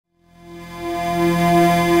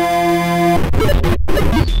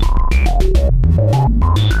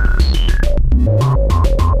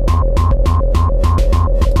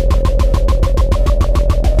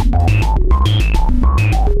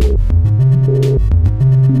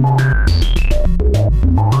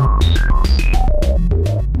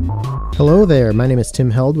Hello there, my name is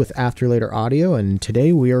Tim Held with Afterlater Audio, and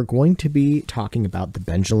today we are going to be talking about the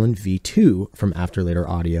Benjolin V2 from Afterlater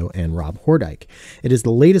Audio and Rob Hordyke. It is the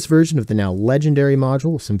latest version of the now legendary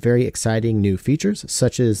module with some very exciting new features,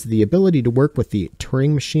 such as the ability to work with the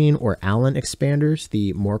Turing machine or Allen expanders,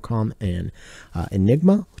 the Morcom and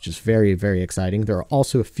Enigma, which is very, very exciting. There are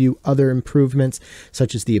also a few other improvements,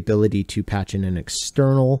 such as the ability to patch in an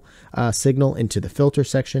external signal into the filter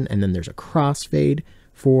section, and then there's a crossfade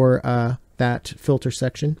for that filter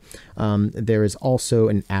section. There is also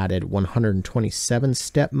an added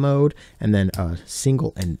 127-step mode and then a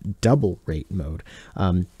single and double rate mode.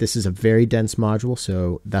 This is a very dense module,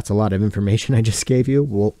 so that's a lot of information I just gave you.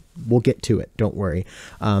 We'll get to it, don't worry.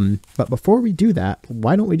 But before we do that,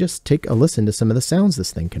 why don't we just take a listen to some of the sounds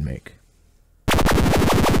this thing can make.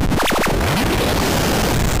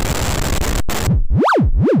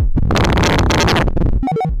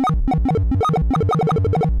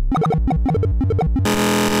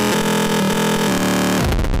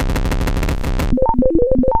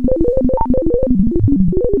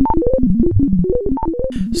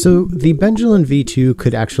 So the Benjolin V2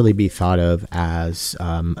 could actually be thought of as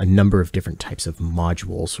a number of different types of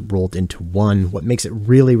modules rolled into one. What makes it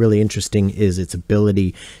really, really interesting is its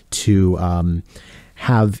ability to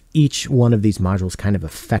have each one of these modules kind of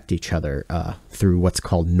affect each other through what's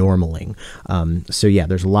called normaling. So yeah,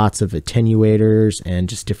 there's lots of attenuators and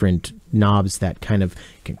just different knobs that kind of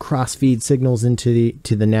can cross feed signals into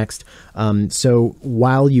the next. So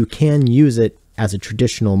while you can use it as a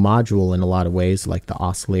traditional module in a lot of ways, like the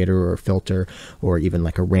oscillator or filter, or even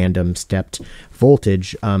like a random stepped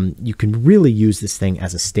voltage, you can really use this thing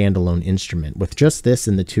as a standalone instrument. With just this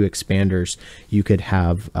and the two expanders, you could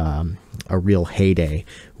have a real heyday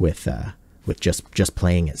with just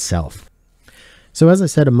playing itself. So as I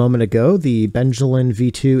said a moment ago, the Benjolin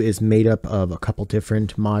V2 is made up of a couple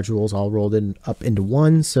different modules all rolled up into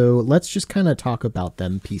one. So let's just kind of talk about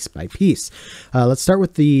them piece by piece. Let's start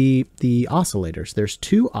with the oscillators. There's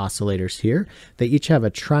two oscillators here. They each have a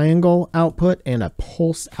triangle output and a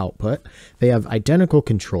pulse output. They have identical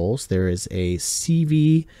controls. There is a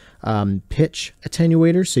CV pitch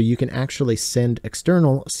attenuator, so you can actually send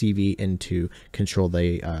external CV in to control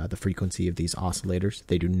the frequency of these oscillators.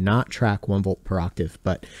 They do not track 1 volt per octave,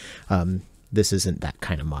 but this isn't that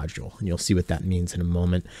kind of module, and you'll see what that means in a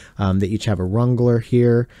moment. They each have a Rungler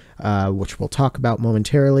here, which we'll talk about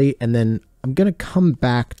momentarily, and then I'm going to come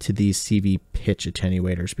back to these CV pitch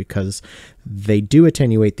attenuators because they do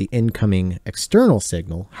attenuate the incoming external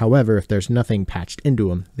signal. However, if there's nothing patched into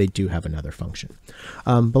them, they do have another function.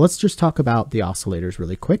 But let's just talk about the oscillators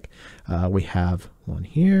really quick. We have one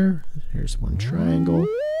here. Here's one triangle.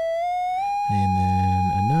 And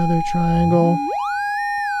then another triangle.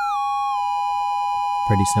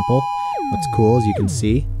 Pretty simple. What's cool is you can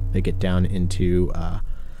see they get down into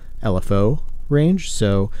LFO range.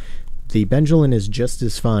 So the Benjolin is just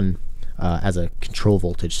as fun as a control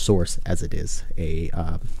voltage source as it is a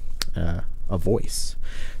voice.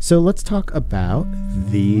 So let's talk about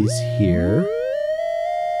these here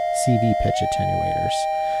CV pitch attenuators.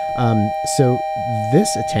 So this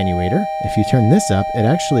attenuator, if you turn this up, it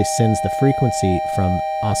actually sends the frequency from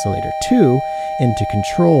oscillator 2 in to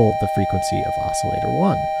control the frequency of oscillator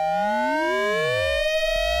 1.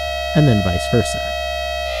 And then vice versa.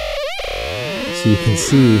 So you can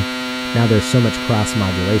see now there's so much cross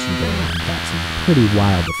modulation going on, that's some pretty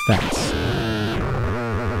wild effects.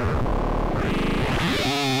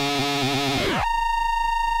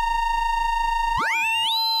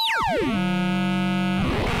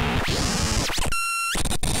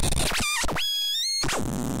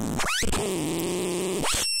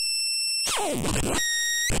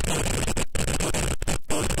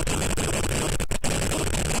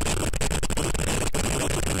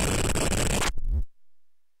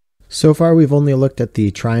 So far, we've only looked at the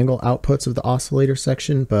triangle outputs of the oscillator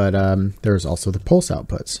section, but there's also the pulse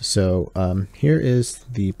outputs. So here is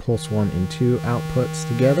the pulse 1 and 2 outputs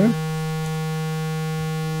together.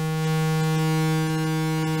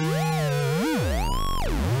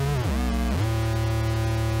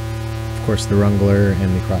 Of course, the Rungler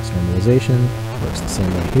and the cross normalization works the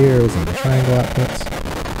same way here as in the triangle outputs.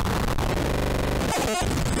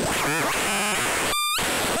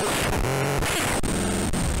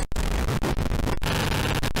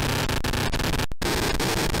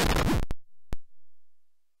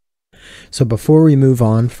 So before we move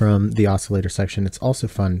on from the oscillator section, it's also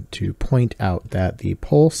fun to point out that the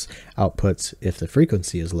pulse outputs, if the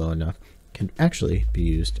frequency is low enough, can actually be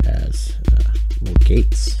used as little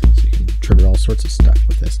gates. So you can trigger all sorts of stuff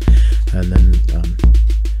with this. And then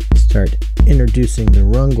start introducing the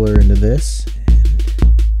Rungler into this.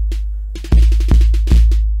 And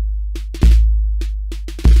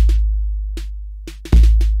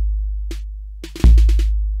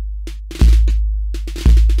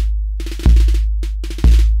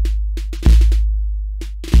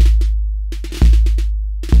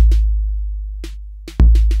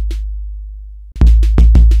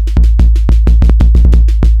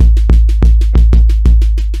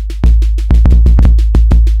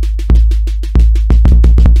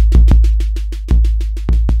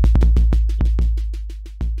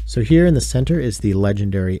So here in the center is the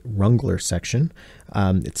legendary Rungler Section.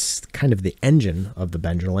 It's kind of the engine of the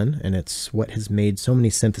Benjolin, and it's what has made so many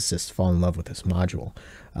synthesists fall in love with this module.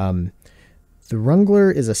 The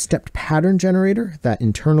Rungler is a stepped pattern generator that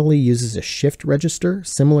internally uses a shift register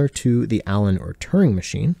similar to the Allen or Turing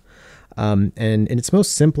machine. And in its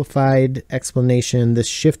most simplified explanation, this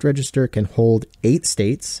shift register can hold 8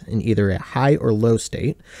 states in either a high or low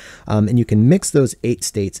state, and you can mix those 8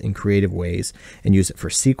 states in creative ways and use it for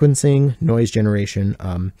sequencing, noise generation,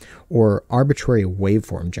 or arbitrary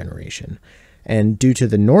waveform generation. And due to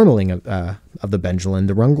the normaling of the Benjolin,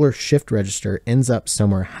 the Rungler shift register ends up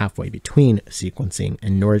somewhere halfway between sequencing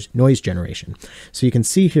and noise generation. So you can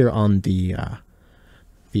see here on the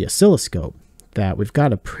oscilloscope that we've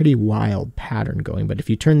got a pretty wild pattern going. But if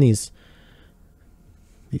you turn the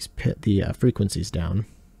frequencies down,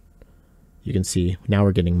 you can see now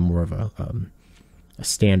we're getting more of a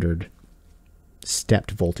standard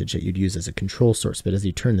stepped voltage that you'd use as a control source. But as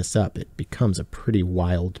you turn this up, it becomes a pretty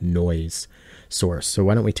wild noise source. So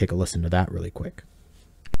why don't we take a listen to that really quick?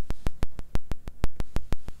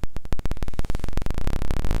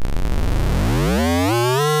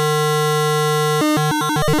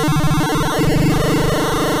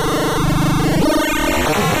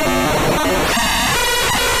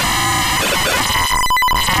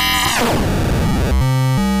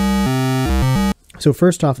 So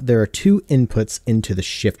first off, there are 2 inputs into the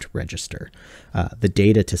shift register, the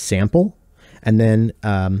data to sample, and then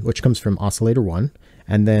which comes from oscillator 1,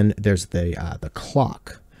 and then there's the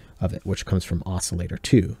clock of it, which comes from oscillator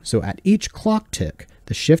 2. So at each clock tick,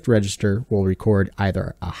 the shift register will record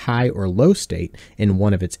either a high or low state in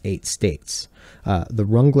one of its 8 states. The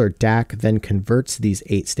Rungler DAC then converts these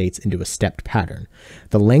 8 states into a stepped pattern.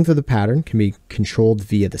 The length of the pattern can be controlled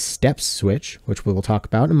via the steps switch, which we will talk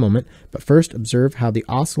about in a moment, but first observe how the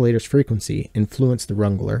oscillator's frequency influence the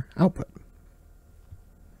Rungler output.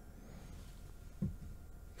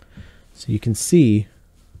 So you can see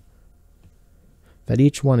that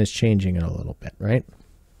each one is changing it a little bit, right?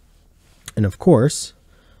 And of course,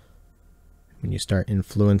 when you start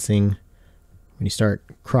influencing, when you start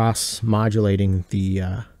cross-modulating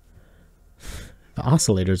the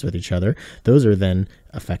oscillators with each other, those are then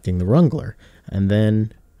affecting the Rungler. And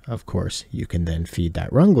then, of course, you can then feed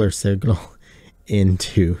that Rungler signal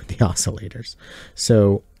into the oscillators.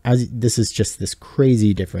 So as this is just this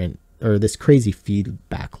crazy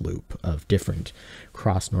feedback loop of different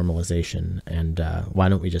cross-normalization. And why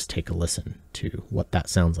don't we just take a listen to what that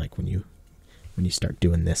sounds like when you start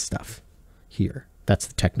doing this stuff here. That's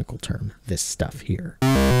the technical term, this stuff here.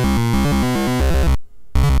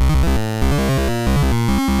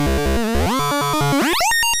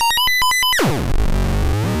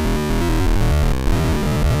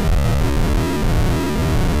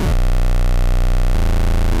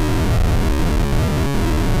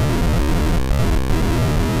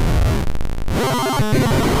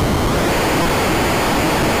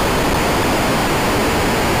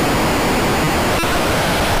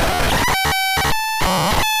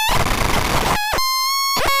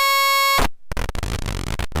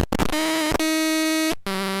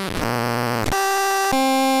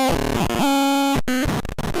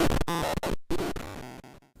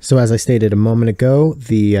 So as I stated a moment ago,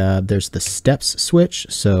 there's the steps switch.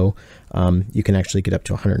 So you can actually get up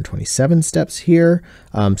to 127 steps here.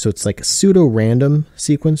 So it's like a pseudo-random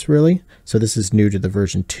sequence, really. So this is new to the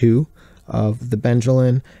version 2 of the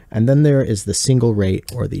Benjolin. And then there is the single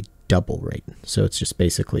rate or the double rate. So it's just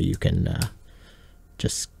basically you can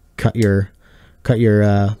just cut your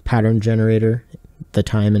pattern generator, the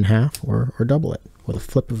time in half, or double it with a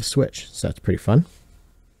flip of a switch. So that's pretty fun.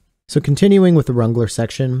 So continuing with the Rungler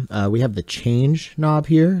section, we have the change knob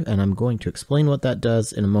here, and I'm going to explain what that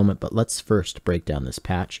does in a moment, but let's first break down this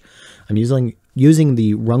patch. I'm using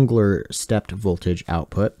the Rungler stepped voltage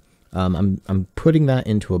output. I'm putting that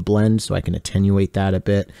into a blend so I can attenuate that a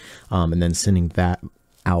bit, and then sending that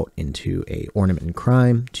out into a ornament and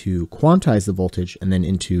crime to quantize the voltage, and then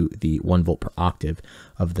into the 1 volt per octave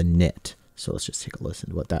of the nit. So let's just take a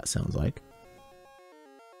listen to what that sounds like.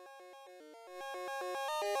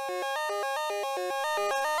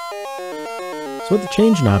 So what the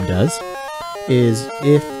change knob does is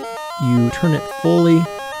if you turn it fully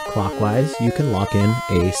clockwise, you can lock in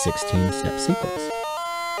a 16-step sequence.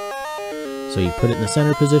 So you put it in the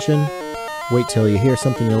center position, wait till you hear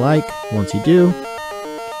something you like. Once you do,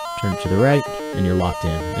 turn it to the right, and you're locked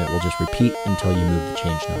in. And it will just repeat until you move the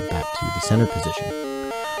change knob back to the center position.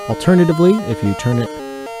 Alternatively, if you turn it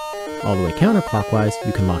all the way counterclockwise,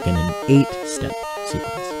 you can lock in an 8-step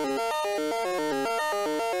sequence.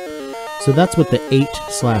 So that's what the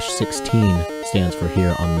 8/16 stands for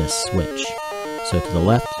here on this switch. So to the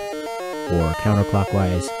left, or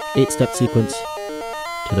counterclockwise, 8-step sequence.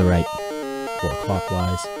 To the right, or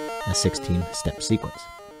clockwise, a 16-step sequence.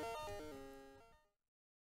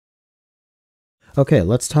 Okay,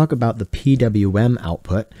 let's talk about the PWM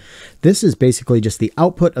output. This is basically just the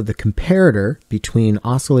output of the comparator between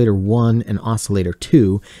oscillator 1 and oscillator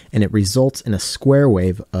 2, and it results in a square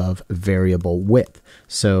wave of variable width.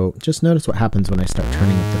 So just notice what happens when I start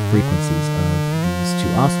turning up the frequencies of these two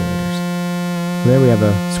oscillators. There we have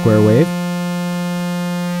a square wave.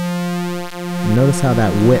 And notice how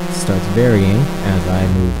that width starts varying as I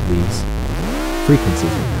move these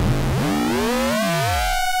frequencies around.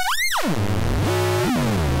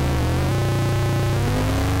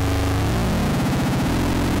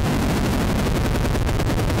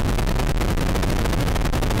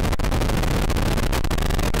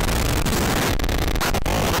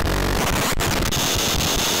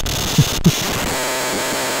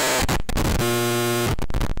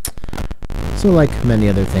 So like many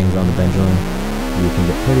other things on the Benjolin, you can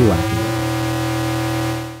get pretty wacky.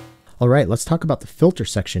 Alright, let's talk about the filter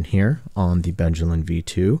section here on the Benjolin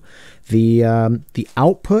V2. The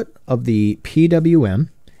output of the PWM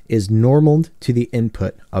is normaled to the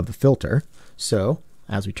input of the filter. So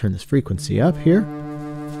as we turn this frequency up here,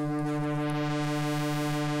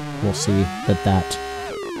 we'll see that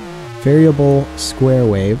variable square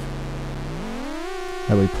wave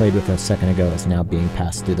that we played with a second ago is now being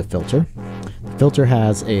passed through the filter. The filter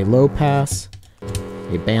has a low pass,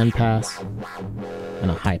 a band pass, and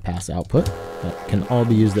a high pass output that can all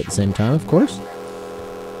be used at the same time, of course.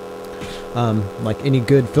 Like any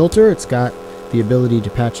good filter, it's got the ability to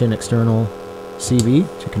patch in external CV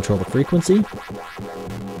to control the frequency. And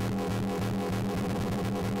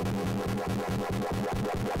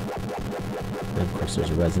of course there's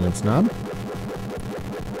a resonance knob.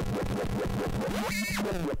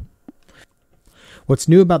 What's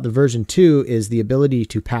new about the version 2 is the ability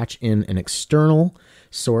to patch in an external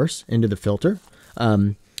source into the filter,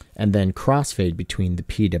 and then crossfade between the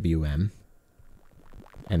PWM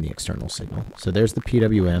and the external signal. So there's the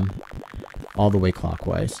PWM all the way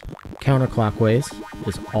clockwise. Counterclockwise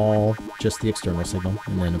is all just the external signal,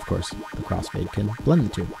 and then of course the crossfade can blend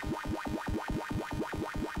the two.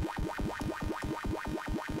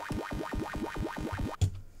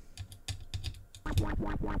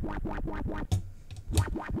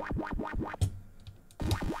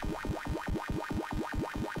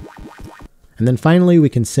 And then finally, we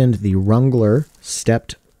can send the Rungler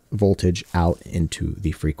stepped voltage out into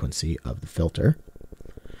the frequency of the filter.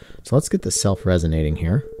 So let's get the self-resonating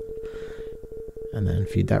here, and then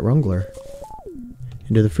feed that Rungler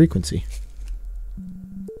into the frequency.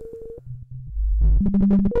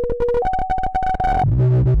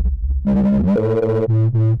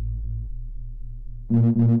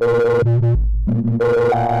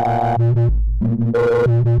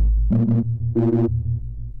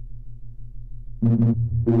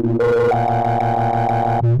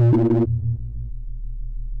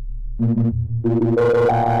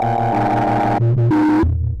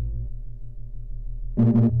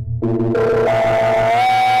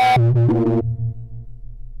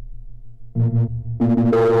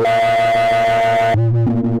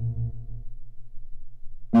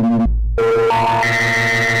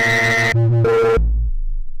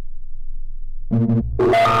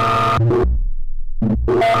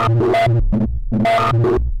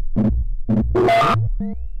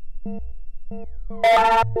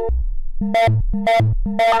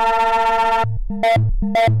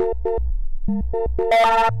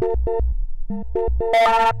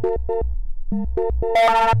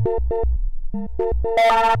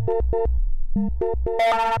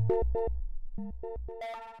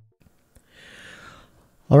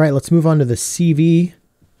 All right, let's move on to the CV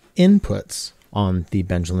inputs on the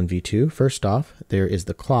Benjolin V2. First off, there is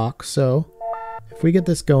the clock. So if we get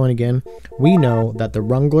this going again, we know that the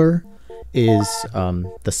Rungler is,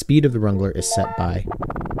 the speed of the Rungler is set by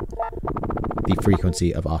the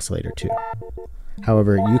frequency of oscillator 2.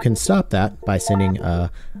 However, you can stop that by sending a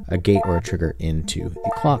gate or a trigger into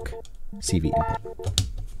the clock CV input.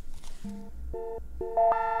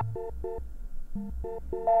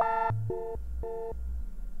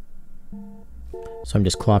 So I'm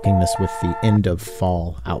just clocking this with the end of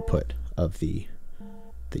fall output of the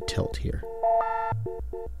tilt here.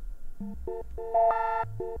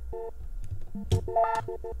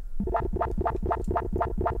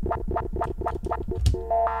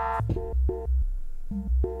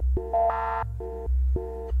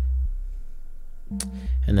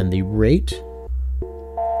 And then the rate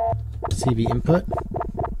CV input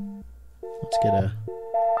let's get a,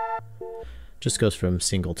 just goes from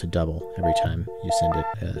single to double every time you send it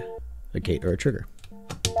a gate or a trigger.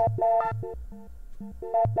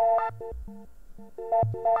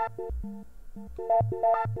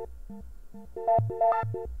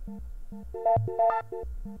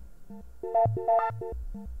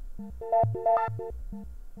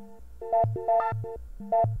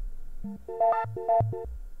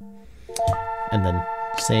 And then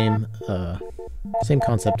same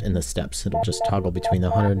concept in the steps. It'll just toggle between the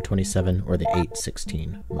 127 or the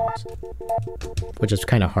 816 modes, which is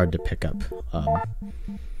kind of hard to pick up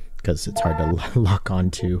because it's hard to lock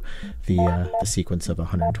onto the sequence of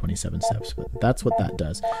 127 steps, but that's what that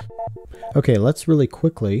does. Okay, let's really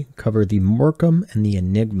quickly cover the Morcom and the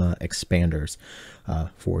Enigma expanders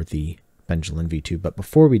for the Benjolin V2. But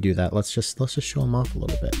before we do that, let's just show them off a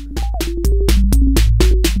little bit.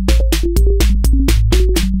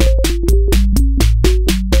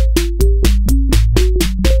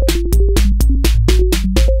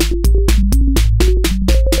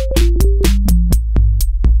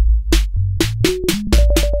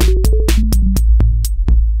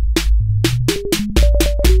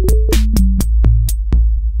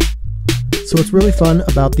 So what's really fun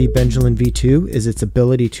about the Benjolin V2 is its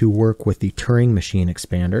ability to work with the Turing machine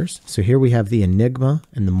expanders. So here we have the Enigma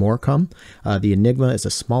and the Morcom. The Enigma is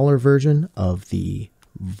a smaller version of the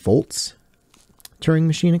Volts Turing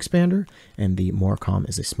machine expander, and the Morcom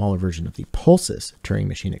is a smaller version of the Pulses Turing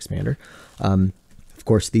machine expander. Of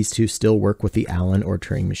course, these two still work with the Allen or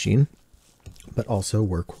Turing machine, but also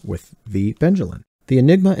work with the Benjolin. The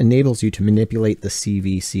Enigma enables you to manipulate the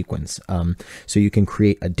CV sequence, so you can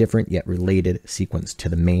create a different yet related sequence to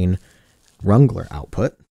the main Rungler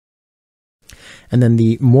output. And then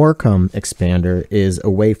the Morcom expander is a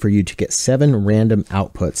way for you to get 7 random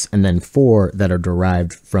outputs and then 4 that are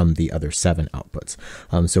derived from the other 7 outputs.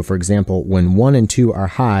 So for example, when 1 and 2 are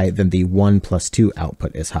high, then the 1 plus 2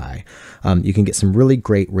 output is high. You can get some really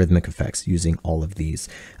great rhythmic effects using all of these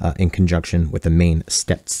in conjunction with the main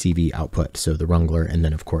stepped CV output. So the Rungler, and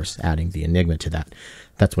then of course adding the Enigma to that.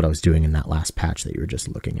 That's what I was doing in that last patch that you were just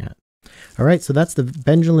looking at. All right, so that's the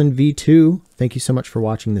Benjolin V2. Thank you so much for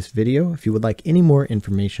watching this video. If you would like any more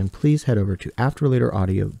information, please head over to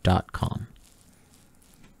afterlateraudio.com.